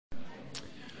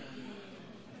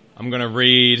I'm going to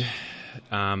read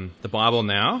the Bible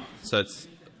now. So it's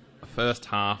the first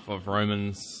half of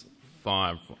Romans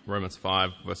 5,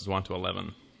 verses 1 to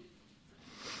 11.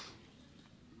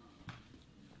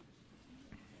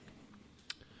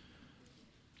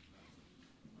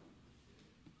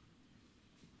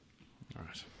 All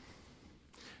right.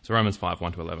 So Romans 5,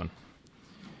 1 to 11.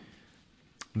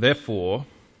 Therefore,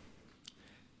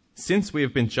 since we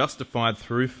have been justified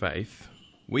through faith,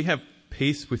 we have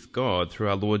peace with God through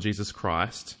our Lord Jesus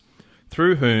Christ,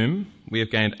 through whom we have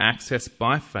gained access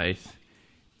by faith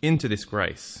into this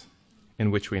grace in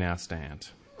which we now stand.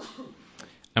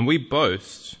 And we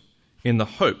boast in the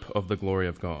hope of the glory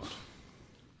of God.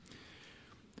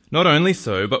 Not only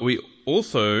so, but we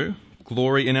also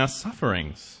glory in our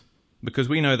sufferings, because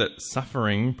we know that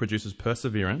suffering produces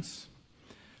perseverance,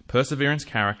 perseverance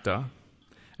character,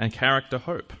 and character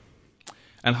hope.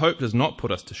 And hope does not put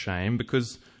us to shame,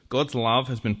 because God's love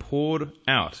has been poured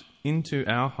out into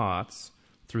our hearts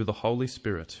through the Holy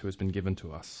Spirit who has been given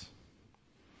to us.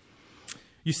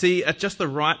 You see, at just the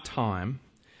right time,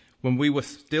 when we were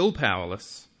still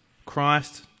powerless,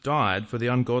 Christ died for the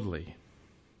ungodly.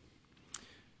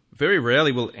 Very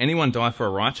rarely will anyone die for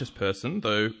a righteous person,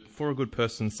 though for a good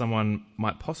person someone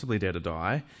might possibly dare to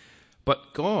die.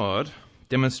 But God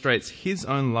demonstrates his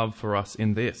own love for us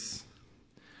in this: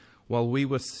 while we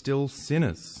were still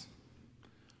sinners,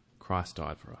 Christ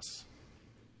died for us.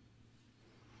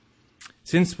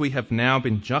 Since we have now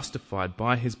been justified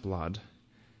by his blood,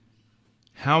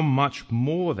 how much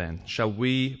more then shall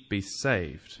we be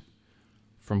saved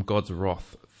from God's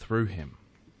wrath through him?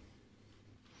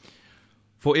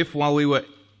 For if while we were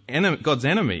God's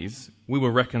enemies, we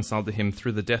were reconciled to him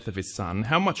through the death of his Son,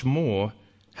 how much more,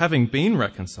 having been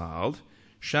reconciled,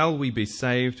 shall we be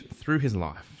saved through his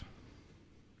life?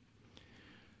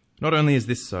 Not only is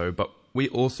this so, but we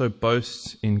also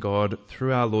boast in God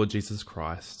through our Lord Jesus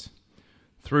Christ,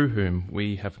 through whom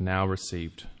we have now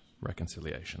received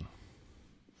reconciliation.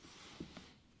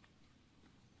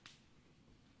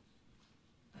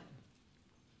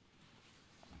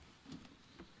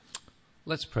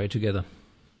 Let's pray together.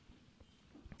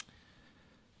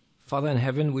 Father in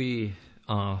heaven, we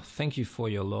thank you for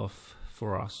your love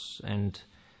for us. And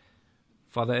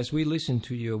Father, as we listen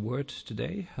to your word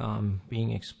today,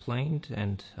 being explained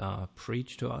and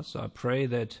preached to us, I pray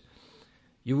that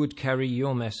you would carry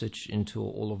your message into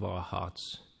all of our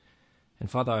hearts. And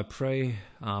Father, I pray,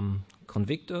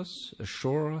 convict us,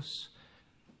 assure us,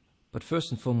 but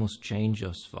first and foremost, change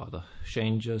us, Father.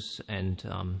 Change us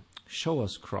and show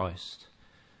us Christ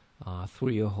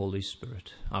through your Holy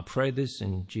Spirit. I pray this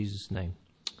in Jesus' name.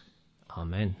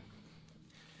 Amen.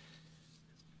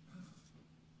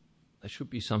 There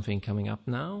should be something coming up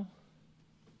now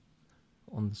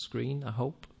on the screen, I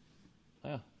hope.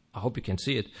 Yeah, I hope you can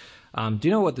see it. Do you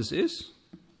know what this is?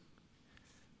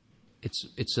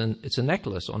 It's a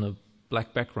necklace on a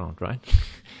black background, right?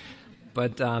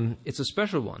 But it's a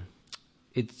special one.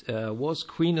 It was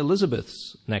Queen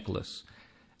Elizabeth's necklace.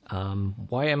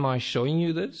 Why am I showing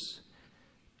you this?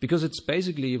 Because it's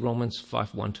basically Romans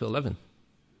 5, 1 to 11.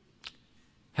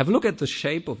 Have a look at the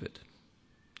shape of it,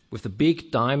 with the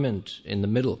big diamond in the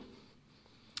middle,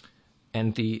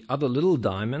 and the other little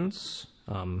diamonds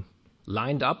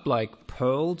lined up like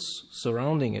pearls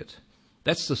surrounding it.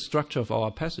 That's the structure of our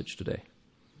passage today.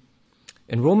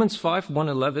 In Romans 5,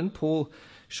 1:11, Paul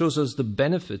shows us the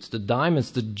benefits, the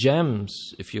diamonds, the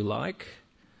gems, if you like,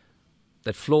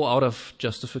 that flow out of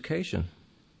justification.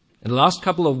 In the last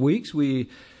couple of weeks, we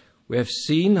have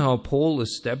seen how Paul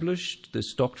established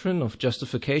this doctrine of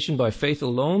justification by faith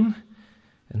alone,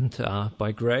 and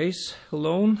by grace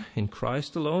alone, in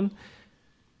Christ alone.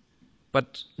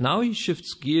 But now he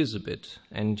shifts gears a bit,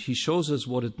 and he shows us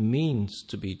what it means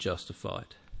to be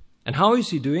justified. And how is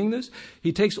he doing this?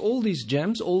 He takes all these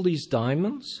gems, all these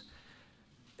diamonds,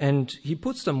 and he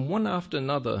puts them one after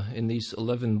another in these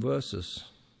 11 verses,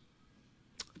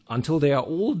 until they are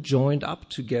all joined up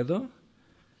together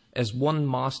as one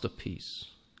masterpiece,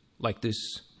 like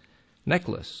this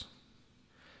necklace.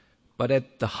 But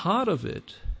at the heart of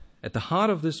it, at the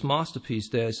heart of this masterpiece,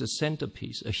 there is a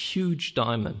centerpiece, a huge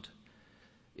diamond.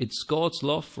 It's God's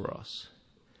love for us.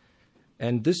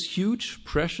 And this huge,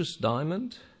 precious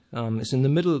diamond is in the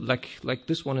middle, like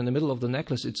this one in the middle of the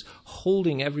necklace. It's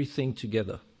holding everything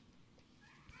together.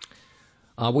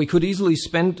 We could easily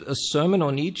spend a sermon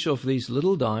on each of these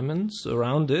little diamonds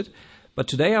around it, but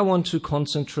today I want to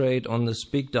concentrate on this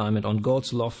big diamond, on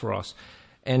God's love for us.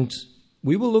 And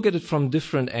we will look at it from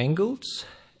different angles,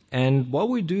 and while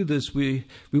we do this, we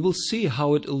will see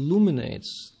how it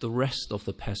illuminates the rest of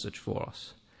the passage for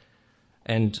us.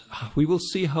 And we will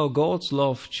see how God's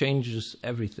love changes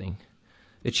everything.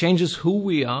 It changes who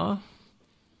we are,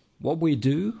 what we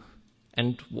do,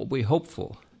 and what we hope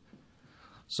for.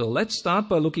 So let's start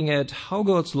by looking at how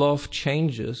God's love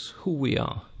changes who we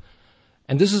are.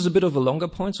 And this is a bit of a longer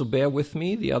point, so bear with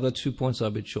me. The other 2 points are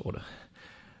a bit shorter.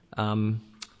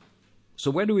 So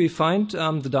where do we find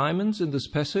the diamonds in this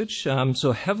passage?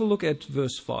 So have a look at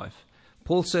verse 5.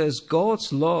 Paul says,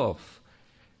 God's love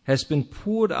has been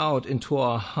poured out into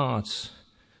our hearts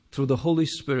through the Holy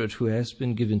Spirit who has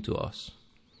been given to us.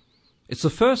 It's the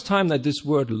first time that this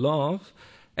word love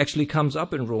actually comes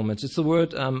up in Romans. It's the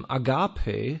word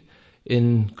agape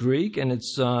in Greek, and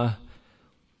it's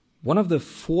one of the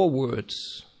 4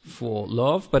 words for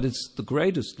love, but it's the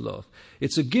greatest love.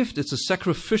 It's a gift, it's a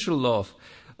sacrificial love,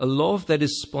 a love that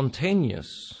is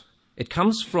spontaneous. It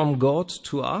comes from God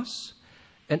to us,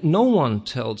 and no one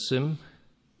tells him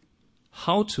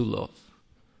how to love,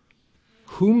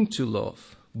 whom to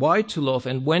love, why to love,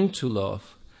 and when to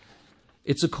love.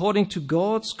 It's according to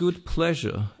God's good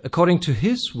pleasure, according to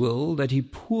his will, that he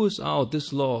pours out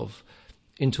this love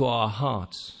into our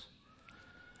hearts.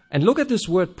 And look at this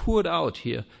word poured out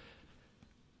here.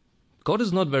 God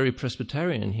is not very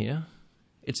Presbyterian here.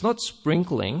 It's not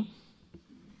sprinkling.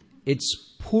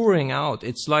 It's pouring out.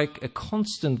 It's like a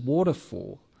constant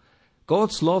waterfall.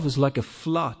 God's love is like a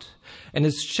flood, and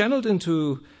it's channeled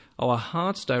into our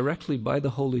hearts directly by the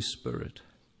Holy Spirit.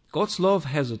 God's love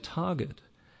has a target.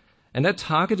 And that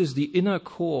target is the inner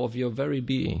core of your very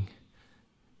being,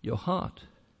 your heart.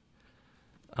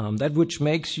 That which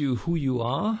makes you who you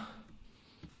are,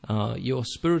 your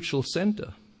spiritual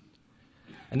center.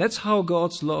 And that's how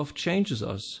God's love changes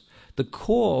us. The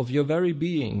core of your very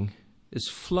being is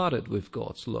flooded with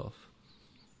God's love.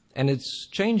 And it's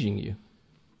changing you.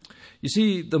 You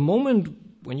see, the moment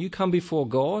when you come before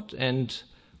God and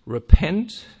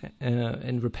repent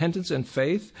in repentance and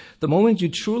faith, the moment you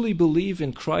truly believe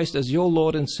in Christ as your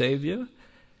Lord and Savior,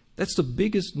 that's the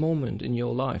biggest moment in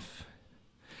your life.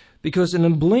 Because in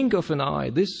a blink of an eye,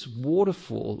 this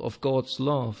waterfall of God's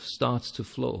love starts to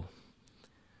flow.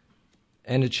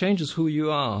 And it changes who you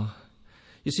are.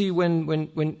 You see,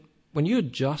 when you're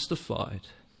justified,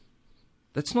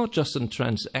 that's not just a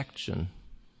transaction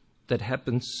that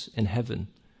happens in heaven.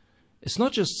 It's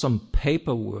not just some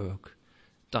paperwork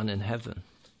done in heaven.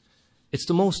 It's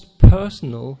the most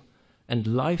personal and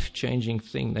life-changing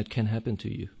thing that can happen to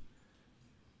you.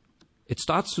 It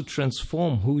starts to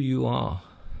transform who you are.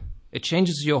 It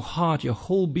changes your heart, your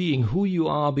whole being, who you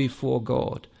are before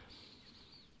God.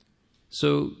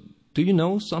 So, do you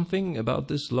know something about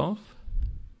this love?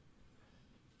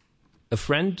 A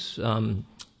friend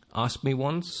asked me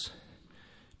once,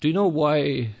 do you know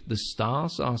why the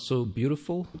stars are so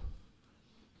beautiful?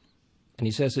 And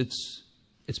he says it's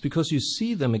because you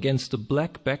see them against the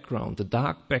black background, the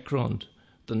dark background,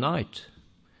 the night.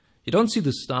 You don't see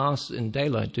the stars in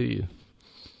daylight, do you?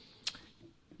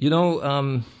 You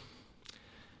know,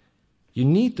 you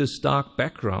need this dark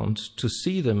background to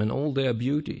see them in all their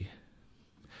beauty.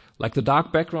 Like the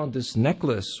dark background this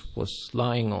necklace was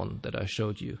lying on that I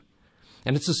showed you.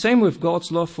 And it's the same with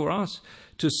God's love for us.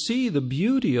 To see the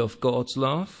beauty of God's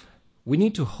love, we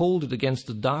need to hold it against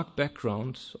the dark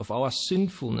background of our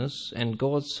sinfulness and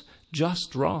God's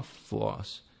just wrath for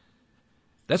us.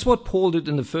 That's what Paul did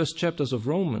in the first chapters of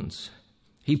Romans.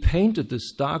 He painted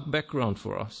this dark background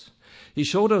for us. He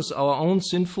showed us our own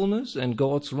sinfulness and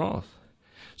God's wrath,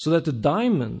 so that the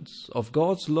diamonds of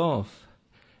God's love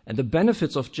and the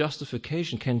benefits of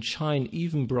justification can shine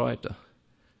even brighter.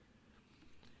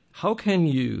 How can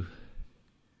you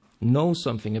know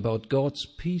something about God's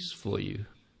peace for you,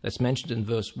 that's mentioned in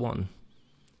verse 1,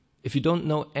 if you don't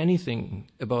know anything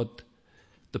about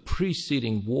the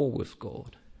preceding war with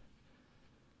God?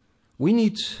 We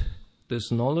need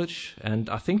this knowledge, and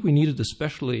I think we need it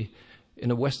especially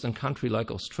in a Western country like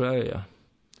Australia,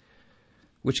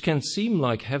 which can seem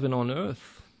like heaven on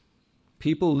earth.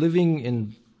 People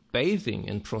bathing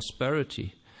in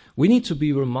prosperity. We need to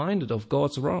be reminded of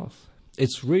God's wrath.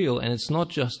 It's real, and it's not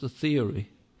just a theory.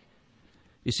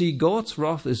 You see, God's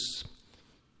wrath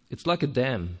it's like a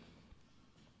dam,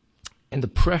 and the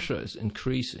pressure is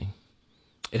increasing.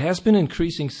 It has been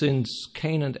increasing since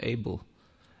Cain and Abel,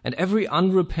 and every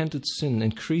unrepented sin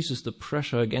increases the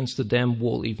pressure against the dam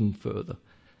wall even further.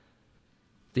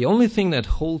 The only thing that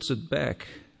holds back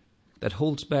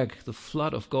the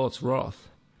flood of God's wrath,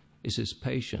 is his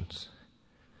patience.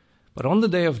 But on the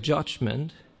day of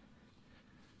judgment,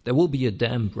 there will be a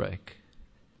dam break.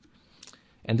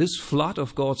 And this flood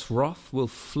of God's wrath will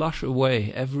flush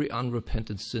away every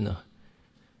unrepentant sinner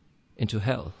into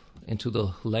hell, into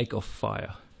the lake of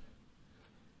fire.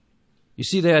 You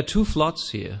see, there are two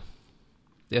floods here.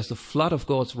 There's the flood of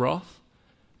God's wrath,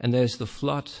 and there's the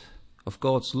flood of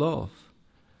God's love.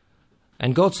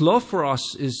 And God's love for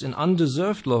us is an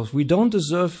undeserved love. We don't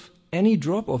deserve any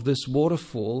drop of this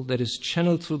waterfall that is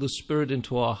channeled through the Spirit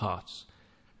into our hearts.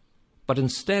 But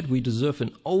instead, we deserve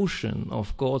an ocean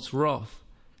of God's wrath,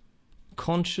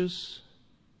 conscious,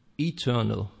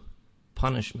 eternal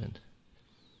punishment.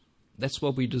 That's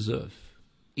what we deserve,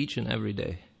 each and every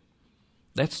day.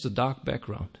 That's the dark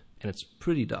background, and it's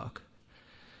pretty dark.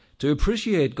 To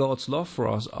appreciate God's love for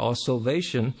us, our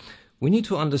salvation, we need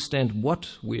to understand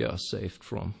what we are saved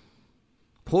from.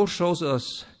 Paul shows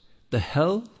us the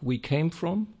hell we came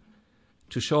from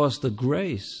to show us the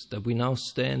grace that we now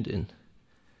stand in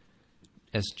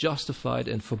as justified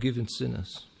and forgiven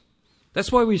sinners.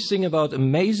 That's why we sing about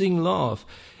amazing love.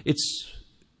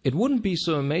 It wouldn't be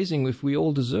so amazing if we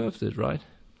all deserved it, right?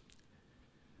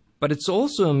 But it's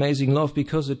also amazing love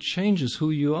because it changes who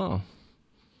you are.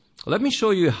 Let me show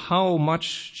you how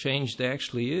much change there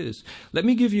actually is. Let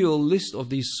me give you a list of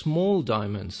these small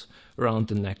diamonds around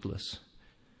the necklace.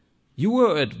 You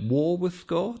were at war with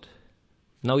God.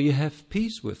 Now you have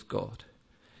peace with God.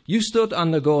 You stood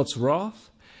under God's wrath.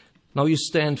 Now you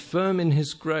stand firm in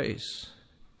His grace.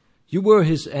 You were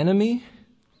His enemy.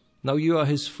 Now you are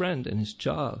His friend and His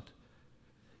child.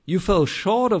 You fell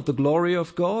short of the glory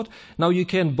of God. Now you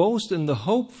can boast in the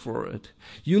hope for it.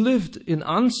 You lived in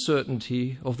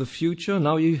uncertainty of the future.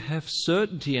 Now you have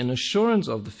certainty and assurance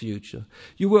of the future.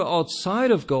 You were outside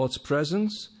of God's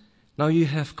presence. Now you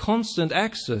have constant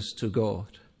access to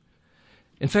God.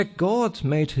 In fact, God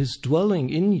made His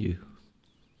dwelling in you.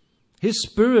 His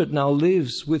Spirit now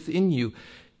lives within you.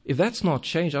 If that's not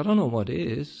change, I don't know what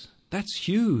is. That's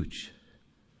huge.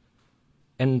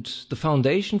 And the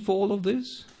foundation for all of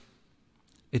this?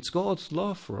 It's God's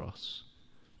love for us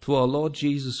through our Lord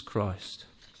Jesus Christ.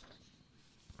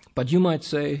 But you might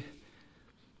say,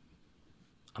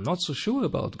 I'm not so sure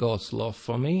about God's love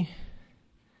for me,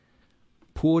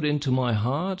 poured into my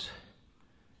heart,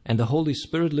 and the Holy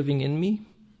Spirit living in me.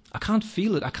 I can't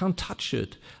feel it. I can't touch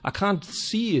it. I can't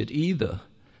see it either.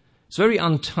 It's very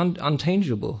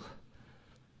untangible.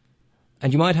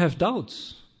 And you might have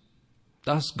doubts.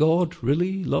 Does God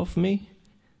really love me?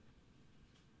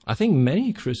 I think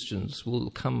many Christians will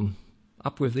come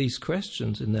up with these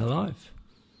questions in their life.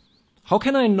 How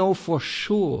can I know for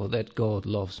sure that God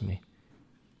loves me?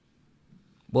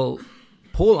 Well,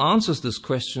 Paul answers this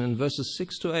question in verses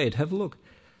 6 to 8. Have a look.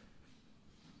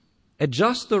 At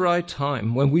just the right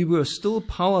time, when we were still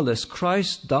powerless,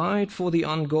 Christ died for the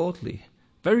ungodly.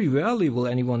 Very rarely will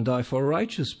anyone die for a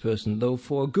righteous person, though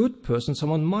for a good person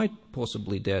someone might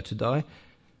possibly dare to die.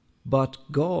 But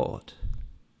God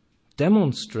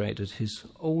demonstrated His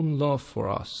own love for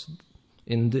us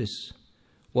in this.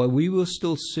 While we were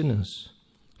still sinners,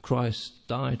 Christ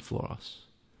died for us.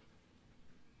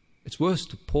 It's worth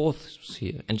to pause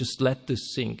here and just let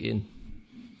this sink in.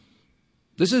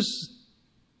 This is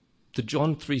the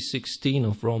John 3:16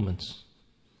 of Romans.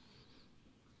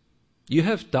 You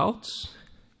have doubts?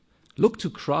 Look to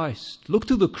Christ. Look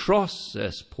to the cross,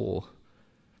 says Paul.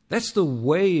 That's the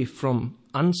way from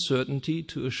uncertainty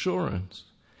to assurance.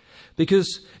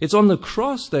 Because it's on the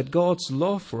cross that God's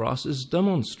love for us is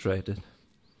demonstrated.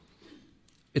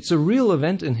 It's a real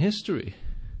event in history.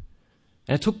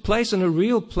 And it took place in a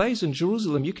real place in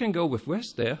Jerusalem. You can go with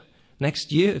Wes there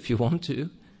next year if you want to.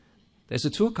 There's a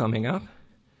tour coming up.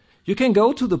 You can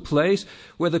go to the place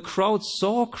where the crowd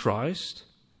saw Christ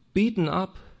beaten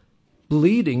up,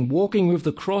 bleeding, walking with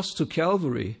the cross to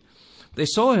Calvary. They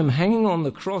saw Him hanging on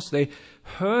the cross. They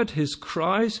heard His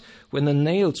cries when the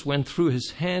nails went through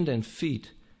His hand and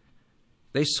feet.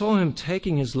 They saw Him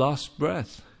taking His last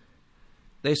breath.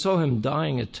 They saw Him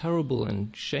dying a terrible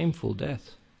and shameful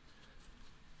death.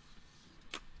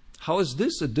 How is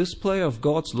this a display of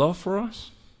God's love for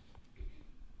us?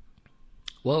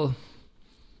 Well,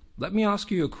 let me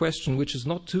ask you a question which is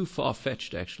not too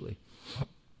far-fetched, actually.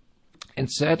 And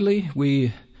sadly,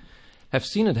 we have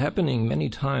seen it happening many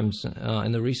times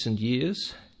in the recent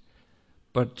years.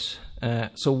 But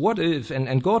so what if,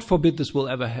 and God forbid this will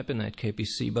ever happen at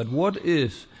KPC, but what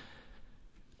if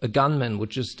a gunman would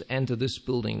just enter this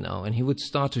building now and he would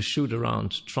start to shoot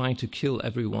around, trying to kill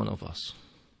every one of us?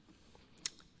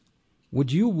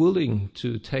 Would you willing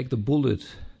to take the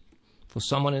bullet for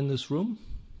someone in this room?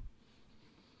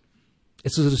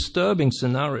 It's a disturbing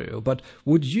scenario, but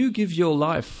would you give your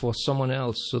life for someone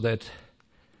else so that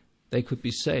they could be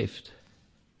saved?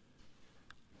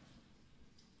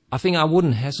 I think I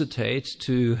wouldn't hesitate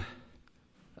to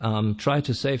try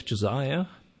to save Josiah.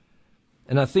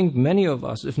 And I think many of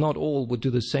us, if not all, would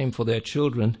do the same for their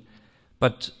children.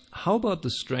 But how about the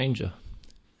stranger?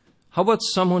 How about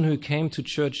someone who came to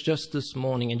church just this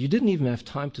morning and you didn't even have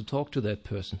time to talk to that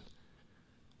person?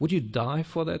 Would you die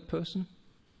for that person?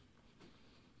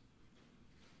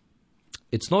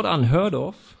 It's not unheard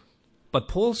of, but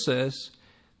Paul says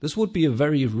this would be a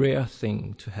very rare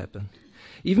thing to happen.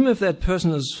 Even if that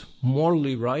person is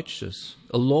morally righteous,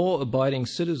 a law-abiding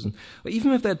citizen, or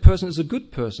even if that person is a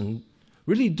good person,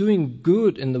 really doing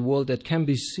good in the world that can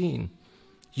be seen,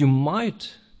 you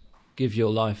might give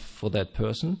your life for that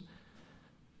person,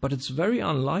 but it's very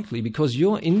unlikely because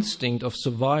your instinct of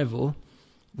survival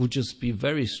would just be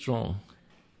very strong.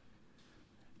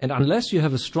 And unless you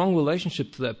have a strong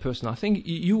relationship to that person, I think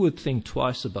you would think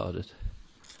twice about it.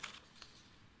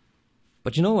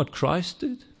 But you know what Christ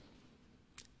did?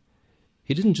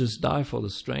 He didn't just die for the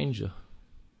stranger.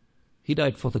 He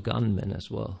died for the gunman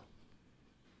as well.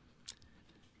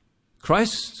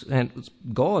 Christ and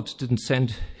God didn't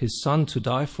send his Son to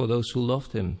die for those who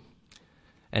loved him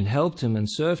and helped him and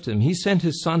served him. He sent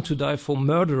his Son to die for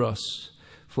murderers,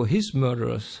 for his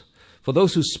murderers, for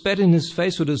those who spat in his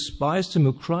face, who despised him,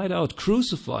 who cried out,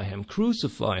 "Crucify him,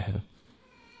 crucify him."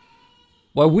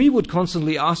 While we would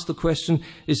constantly ask the question,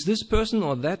 is this person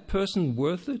or that person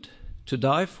worth it to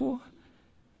die for?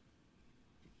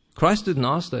 Christ didn't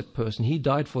ask that person. He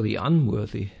died for the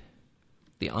unworthy,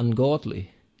 the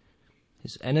ungodly,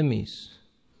 his enemies,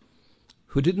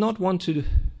 who did not want to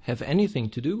have anything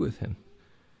to do with him.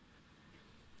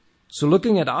 So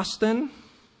looking at us then,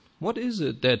 what is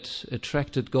it that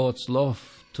attracted God's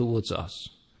love towards us?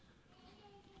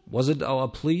 Was it our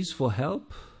pleas for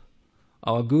help,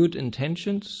 our good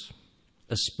intentions,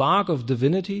 a spark of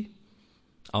divinity,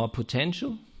 our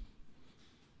potential?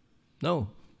 No.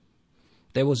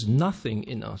 There was nothing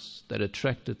in us that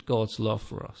attracted God's love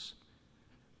for us.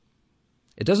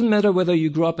 It doesn't matter whether you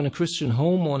grew up in a Christian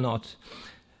home or not.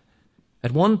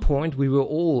 At one point, we were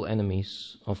all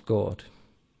enemies of God.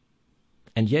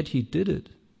 And yet he did it.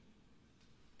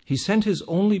 He sent his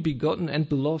only begotten and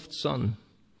beloved Son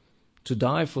to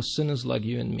die for sinners like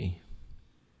you and me.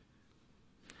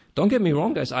 Don't get me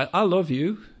wrong, guys. I love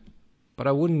you, but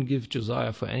I wouldn't give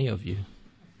Josiah for any of you.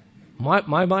 My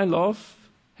love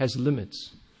has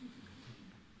limits.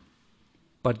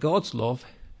 But God's love,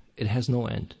 it has no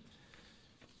end.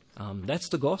 That's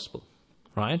the gospel,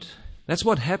 right? That's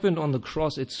what happened on the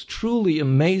cross. It's truly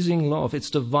amazing love. It's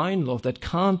divine love that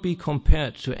can't be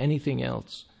compared to anything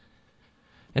else.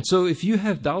 And so if you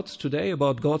have doubts today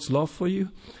about God's love for you,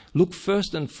 look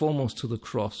first and foremost to the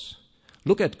cross.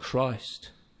 Look at Christ.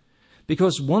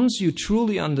 Because once you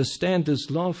truly understand this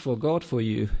love for God for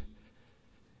you,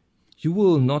 you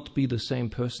will not be the same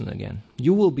person again.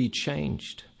 You will be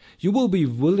changed. You will be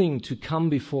willing to come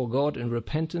before God in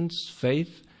repentance,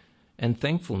 faith, and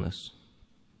thankfulness.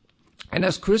 And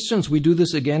as Christians, we do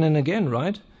this again and again,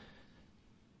 right?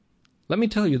 Let me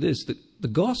tell you this, the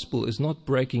gospel is not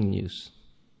breaking news.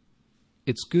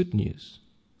 It's good news.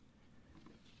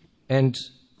 And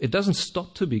it doesn't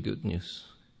stop to be good news.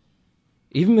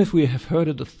 Even if we have heard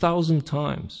it 1,000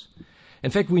 times.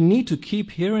 In fact, we need to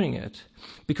keep hearing it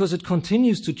because it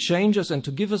continues to change us and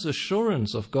to give us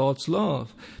assurance of God's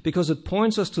love, because it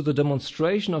points us to the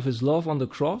demonstration of his love on the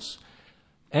cross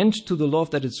and to the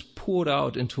love that is poured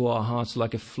out into our hearts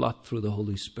like a flood through the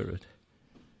Holy Spirit.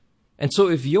 And so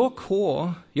if your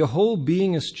core, your whole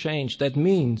being is changed, that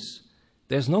means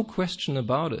there's no question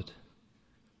about it.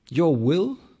 Your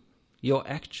will, your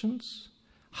actions,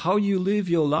 how you live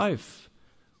your life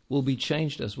will be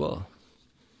changed as well.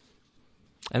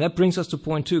 And that brings us to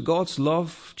point 2. God's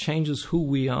love changes who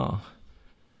we are.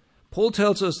 Paul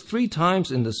tells us 3 times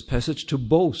in this passage to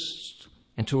boast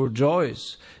and to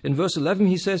rejoice. In verse 11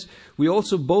 he says, "We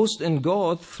also boast in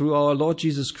God through our Lord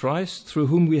Jesus Christ, through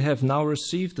whom we have now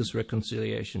received this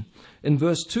reconciliation." In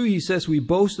verse 2 he says, "We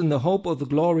boast in the hope of the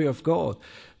glory of God."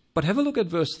 But have a look at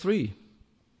verse 3.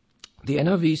 The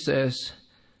NIV says,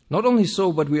 "Not only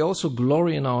so, but we also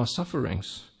glory in our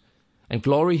sufferings." And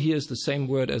glory here is the same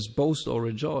word as boast or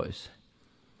rejoice.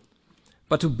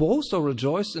 But to boast or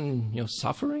rejoice in your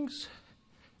sufferings,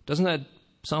 doesn't that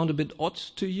sound a bit odd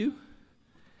to you?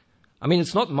 I mean,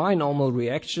 it's not my normal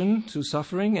reaction to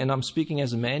suffering, and I'm speaking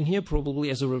as a man here, probably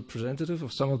as a representative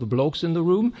of some of the blokes in the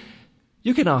room.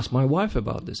 You can ask my wife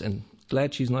about this, and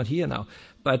glad she's not here now.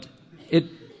 But it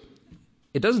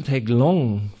doesn't take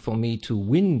long for me to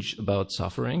whinge about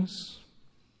sufferings,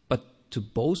 but to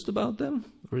boast about them,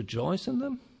 rejoice in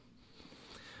them?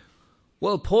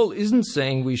 Well, Paul isn't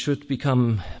saying we should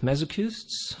become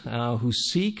masochists who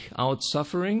seek out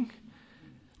suffering.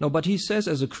 No, but he says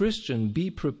as a Christian, be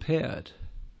prepared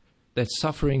that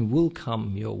suffering will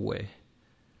come your way.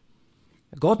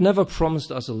 God never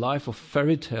promised us a life of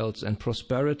fairy tales and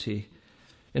prosperity.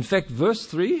 In fact, verse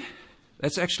 3,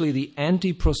 that's actually the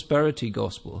anti-prosperity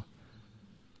gospel.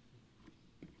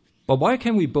 But why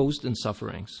can we boast in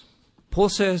sufferings? Paul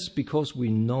says, because we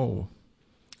know.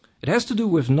 It has to do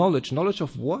with knowledge. Knowledge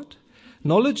of what?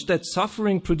 Knowledge that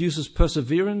suffering produces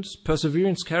perseverance,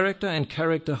 perseverance character, and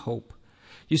character hope.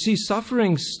 You see,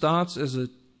 suffering starts as a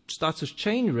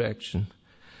chain reaction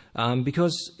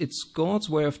because it's God's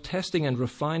way of testing and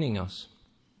refining us.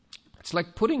 It's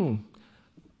like putting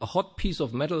a hot piece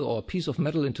of metal or a piece of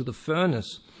metal into the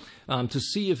furnace to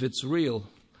see if it's real.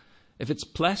 If it's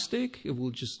plastic, it will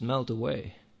just melt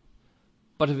away.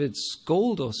 But if it's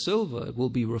gold or silver, it will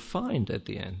be refined at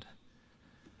the end.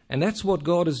 And that's what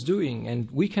God is doing,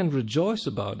 and we can rejoice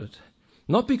about it.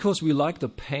 Not because we like the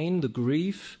pain, the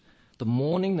grief, the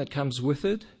mourning that comes with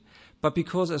it, but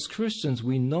because as Christians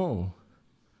we know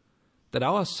that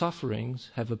our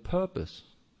sufferings have a purpose.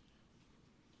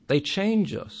 They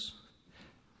change us.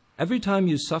 Every time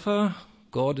you suffer,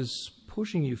 God is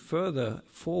pushing you further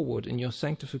forward in your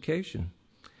sanctification.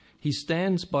 He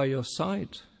stands by your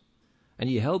side, and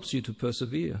He helps you to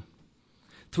persevere.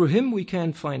 Through Him we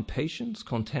can find patience,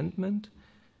 contentment,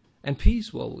 and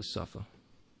peace while we suffer.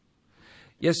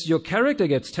 Yes, your character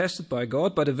gets tested by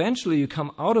God, but eventually you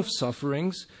come out of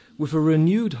sufferings with a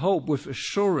renewed hope, with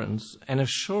assurance, an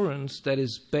assurance that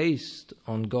is based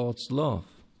on God's love.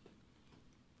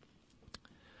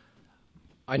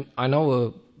 I know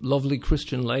a lovely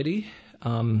Christian lady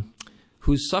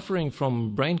who's suffering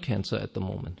from brain cancer at the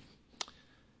moment.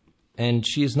 And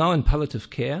she is now in palliative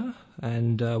care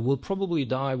and will probably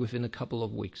die within a couple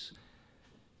of weeks.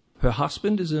 Her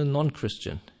husband is a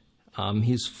non-Christian.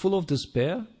 He's full of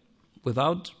despair,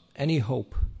 without any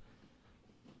hope.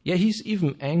 Yeah, he's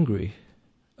even angry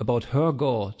about her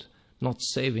God not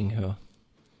saving her.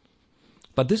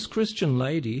 But this Christian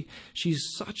lady,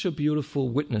 she's such a beautiful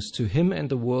witness to him and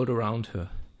the world around her.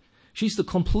 She's the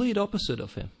complete opposite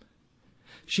of him.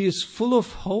 She is full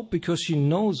of hope because she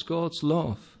knows God's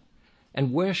love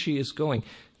and where she is going.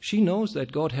 She knows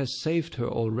that God has saved her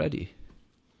already.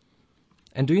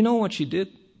 And do you know what she did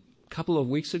a couple of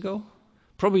weeks ago?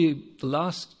 Probably the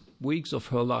last weeks of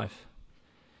her life.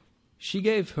 She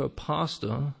gave her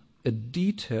pastor a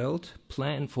detailed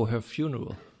plan for her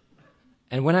funeral.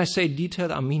 And when I say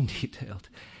detailed, I mean detailed.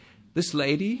 This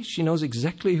lady, she knows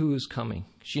exactly who is coming.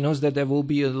 She knows that there will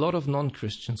be a lot of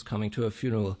non-Christians coming to her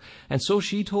funeral. And so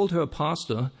she told her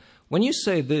pastor, when you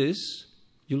say this,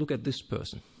 you look at this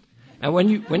person. And when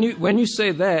you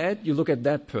say that, you look at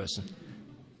that person.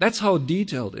 That's how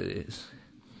detailed it is.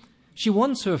 She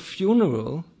wants her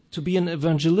funeral to be an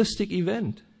evangelistic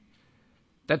event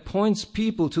that points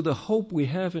people to the hope we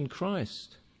have in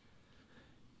Christ.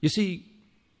 You see,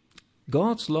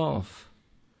 God's love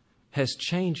has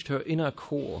changed her inner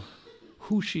core,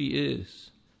 who she is.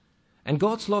 And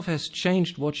God's love has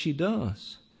changed what she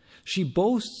does. She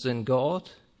boasts in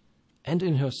God and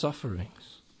in her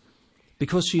sufferings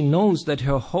because she knows that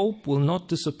her hope will not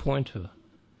disappoint her.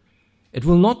 It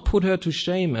will not put her to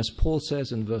shame, as Paul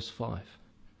says in verse 5.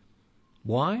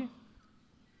 Why?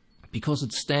 Because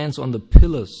it stands on the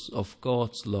pillars of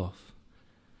God's love.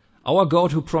 Our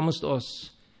God who promised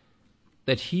us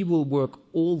that He will work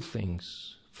all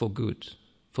things for good,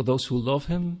 for those who love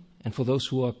Him and for those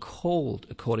who are called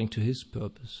according to His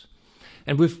purpose.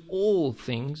 And with all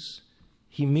things,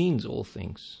 He means all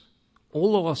things.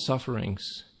 All of our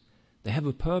sufferings, they have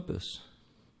a purpose.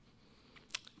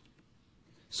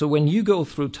 So when you go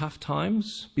through tough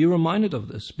times, be reminded of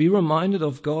this. Be reminded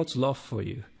of God's love for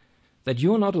you, that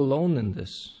you're not alone in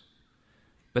this,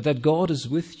 but that God is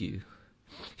with you.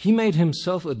 He made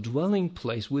Himself a dwelling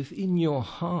place within your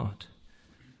heart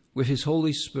with His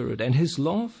Holy Spirit, and His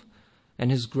love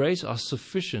and His grace are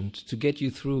sufficient to get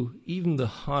you through even the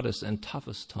hardest and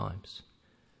toughest times.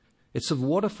 It's a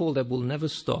waterfall that will never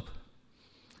stop.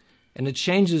 And it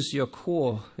changes your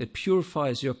core, it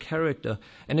purifies your character,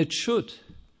 and it should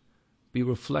be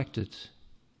reflected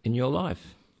in your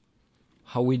life.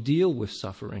 How we deal with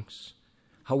sufferings,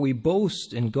 how we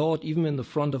boast in God even in the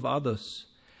front of others,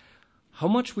 how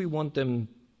much we want them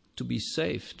to be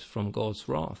saved from God's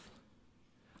wrath,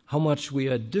 how much we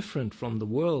are different from the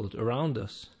world around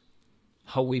us,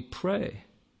 how we pray,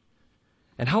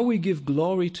 and how we give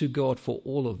glory to God for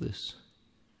all of this,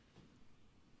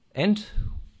 and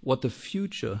what the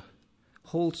future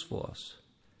holds for us,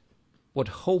 what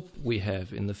hope we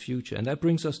have in the future. And that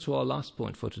brings us to our last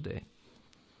point for today.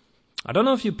 I don't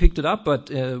know if you picked it up, but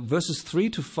verses 3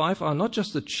 to 5 are not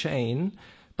just a chain,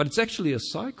 but it's actually a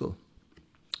cycle.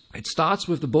 It starts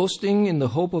with the boasting in the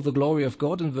hope of the glory of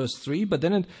God in verse 3, but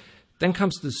then it Then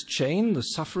comes this chain, the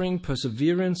suffering,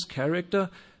 perseverance, character,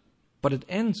 but it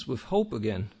ends with hope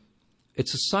again.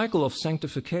 It's a cycle of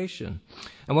sanctification.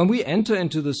 And when we enter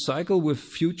into the cycle with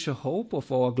future hope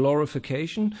of our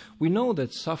glorification, we know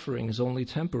that suffering is only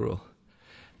temporal.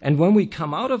 And when we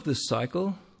come out of this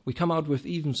cycle, we come out with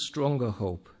even stronger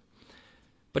hope.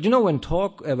 But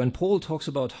when Paul talks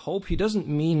about hope, he doesn't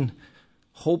mean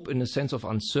hope in the sense of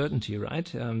uncertainty,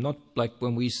 right? Not like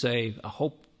when we say, I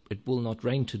hope it will not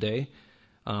rain today,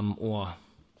 or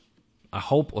I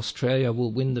hope Australia will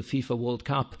win the FIFA World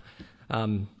Cup.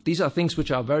 These are things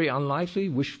which are very unlikely,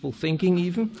 wishful thinking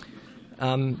even.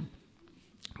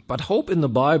 But hope in the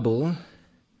Bible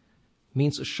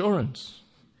means assurance.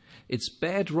 It's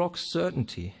bedrock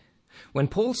certainty. When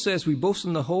Paul says we boast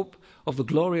in the hope of the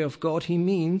glory of God, he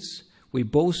means we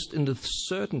boast in the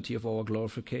certainty of our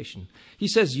glorification. He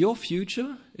says your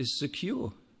future is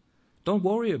secure. Don't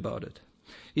worry about it.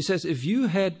 He says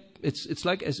it's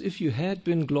like as if you had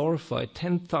been glorified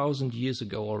 10,000 years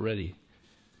ago already.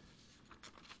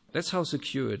 That's how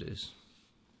secure it is.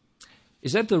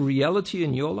 Is that the reality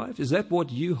in your life? Is that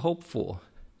what you hope for?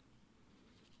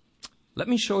 Let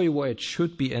me show you why it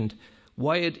should be and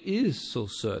why it is so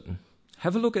certain.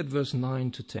 Have a look at verse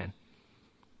 9 to 10.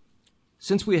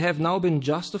 Since we have now been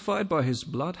justified by his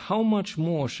blood, how much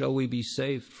more shall we be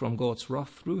saved from God's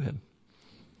wrath through him?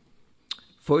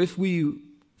 For if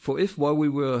while we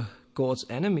were God's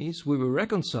enemies, we were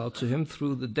reconciled to him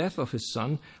through the death of his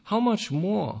Son, how much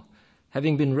more,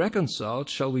 having been reconciled,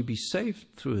 shall we be saved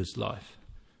through his life?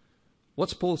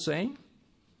 What's Paul saying?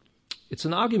 It's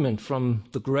an argument from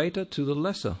the greater to the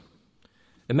lesser.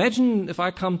 Imagine if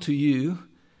I come to you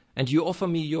and you offer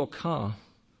me your car.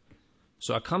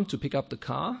 So I come to pick up the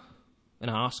car and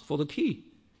I ask for the key.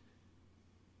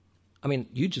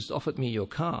 You just offered me your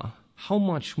car. How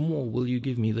much more will you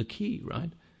give me the key,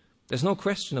 right? There's no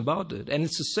question about it. And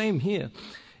it's the same here.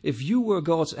 If you were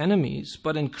God's enemies,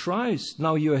 but in Christ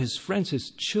now you are his friends, his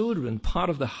children, part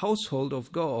of the household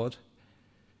of God.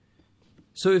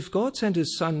 So if God sent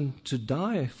his Son to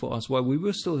die for us while we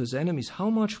were still his enemies, how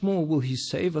much more will he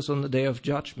save us on the day of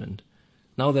judgment,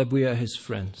 now that we are his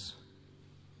friends?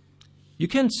 You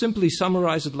can simply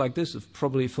summarize it like this,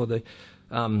 probably for the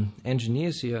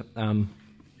engineers here.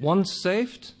 Once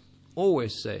saved,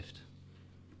 always saved.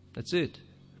 That's it.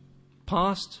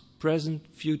 Past, present,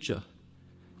 future.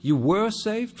 You were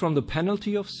saved from the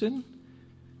penalty of sin.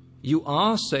 You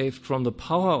are saved from the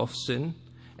power of sin.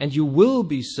 And you will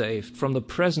be saved from the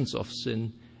presence of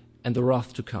sin and the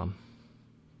wrath to come.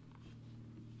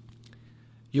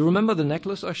 You remember the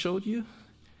necklace I showed you?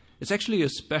 It's actually a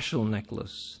special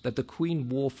necklace that the queen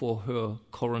wore for her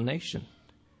coronation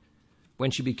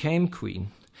when she became queen.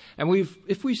 And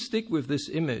if we stick with this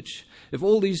image, if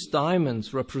all these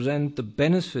diamonds represent the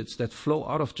benefits that flow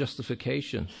out of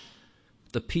justification,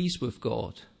 the peace with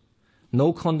God,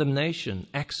 no condemnation,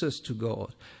 access to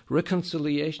God,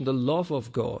 reconciliation, the love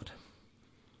of God.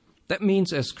 That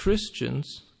means as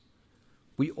Christians,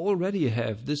 we already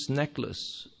have this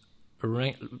necklace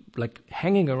like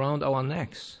hanging around our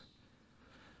necks.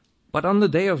 But on the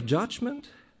day of judgment,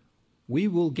 we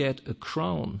will get a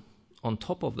crown on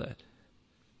top of that.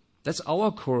 That's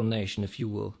our coronation, if you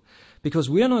will. Because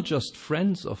we are not just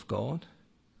friends of God,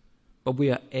 but we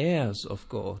are heirs of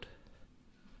God.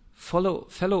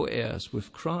 Fellow heirs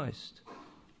with Christ.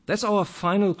 That's our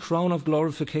final crown of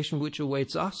glorification which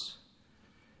awaits us.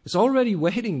 It's already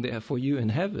waiting there for you in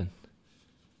heaven,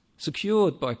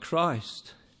 secured by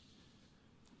Christ.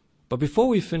 But before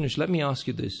we finish, let me ask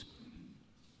you this.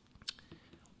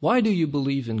 Why do you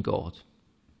believe in God?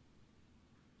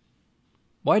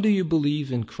 Why do you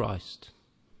believe in Christ?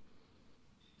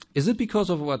 Is it because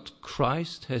of what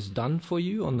Christ has done for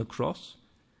you on the cross?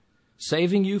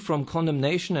 Saving you from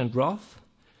condemnation and wrath,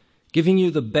 giving you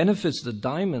the benefits, the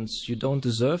diamonds you don't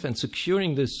deserve, and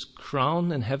securing this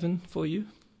crown in heaven for you?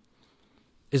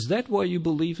 Is that why you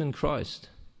believe in Christ?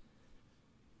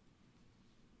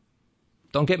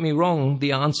 Don't get me wrong,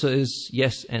 the answer is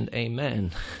yes and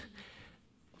amen.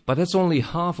 But that's only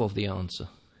half of the answer.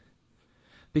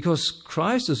 Because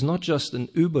Christ is not just an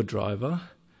Uber driver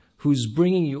who's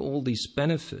bringing you all these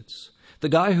benefits. The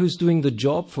guy who's doing the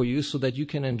job for you so that you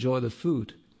can enjoy the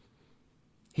food.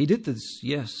 He did this,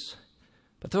 yes.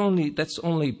 But that's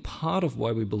only part of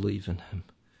why we believe in him.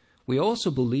 We also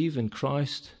believe in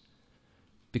Christ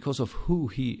because of who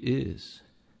he is.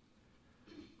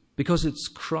 Because it's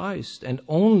Christ and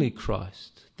only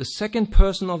Christ, the second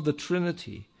person of the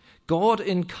Trinity, God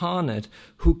incarnate,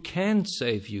 who can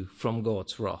save you from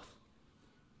God's wrath.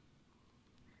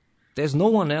 There's no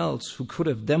one else who could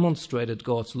have demonstrated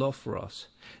God's love for us.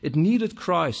 It needed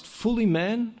Christ, fully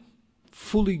man,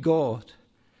 fully God.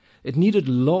 It needed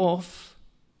love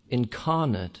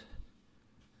incarnate,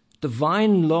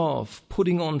 divine love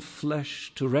putting on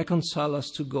flesh to reconcile us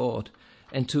to God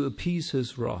and to appease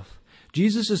his wrath.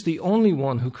 Jesus is the only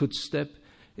one who could step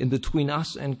in between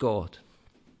us and God.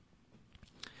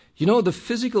 You know, the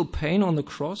physical pain on the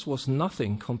cross was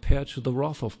nothing compared to the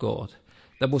wrath of God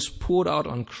that was poured out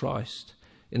on Christ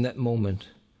in that moment.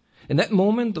 In that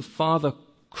moment, the Father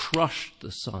crushed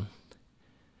the Son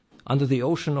under the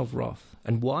ocean of wrath.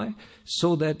 And why?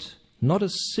 So that not a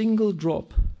single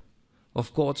drop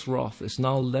of God's wrath is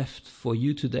now left for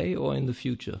you today or in the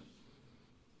future.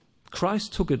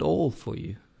 Christ took it all for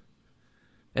you.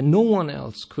 And no one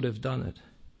else could have done it.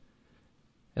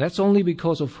 And that's only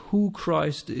because of who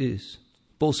Christ is,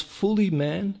 both fully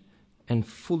man and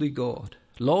fully God.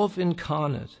 Love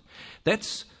incarnate.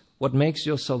 That's what makes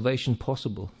your salvation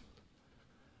possible.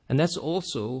 And that's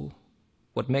also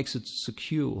what makes it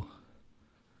secure.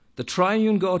 The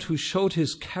triune God who showed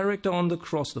his character on the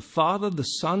cross, the Father, the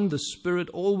Son, the Spirit,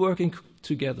 all working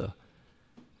together.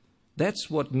 That's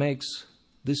what makes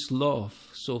this love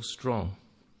so strong.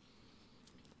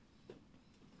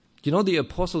 You know, the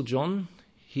Apostle John,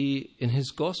 in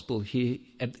his gospel,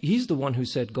 he's the one who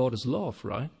said God is love,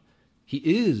 right? He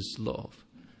is love.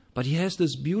 But he has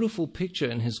this beautiful picture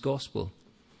in his gospel.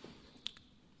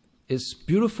 It's a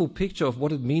beautiful picture of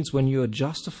what it means when you are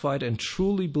justified and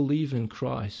truly believe in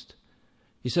Christ.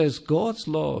 He says God's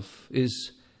love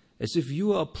is as if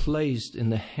you are placed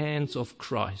in the hands of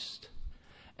Christ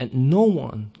and no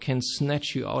one can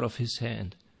snatch you out of his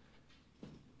hand.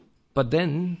 But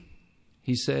then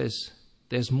he says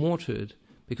there's more to it,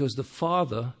 because the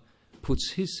Father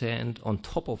puts his hand on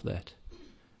top of that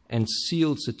and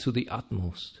seals it to the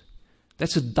utmost.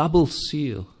 That's a double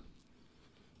seal.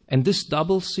 And this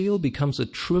double seal becomes a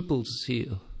triple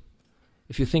seal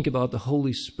if you think about the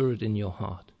Holy Spirit in your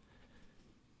heart.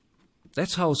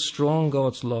 That's how strong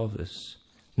God's love is.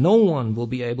 No one will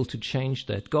be able to change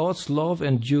that. God's love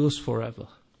endures forever.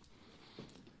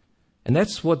 And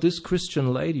that's what this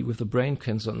Christian lady with the brain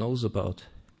cancer knows about.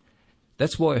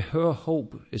 That's why her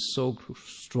hope is so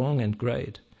strong and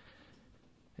great.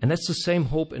 And that's the same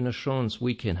hope and assurance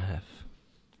we can have.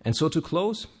 And so to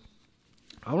close,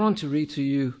 I want to read to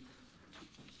you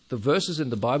the verses in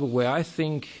the Bible where I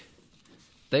think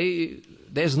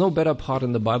there's no better part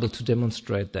in the Bible to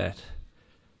demonstrate that.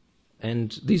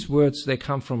 And these words, they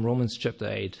come from Romans chapter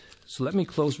 8. So let me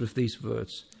close with these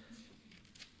words.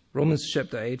 Romans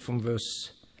chapter 8 from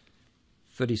verse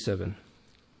 37.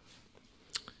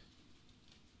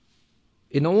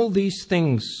 In all these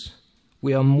things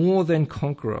we are more than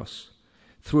conquerors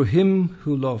through him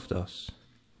who loved us.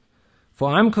 For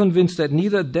I am convinced that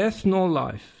neither death nor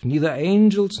life, neither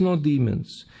angels nor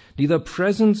demons, neither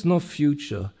present nor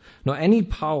future, nor any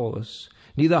powers,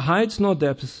 neither height nor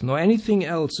depth, nor anything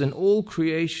else in all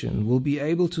creation will be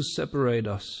able to separate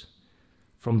us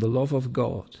from the love of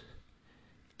God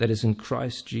that is in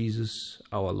Christ Jesus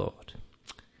our Lord.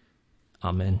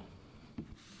 Amen.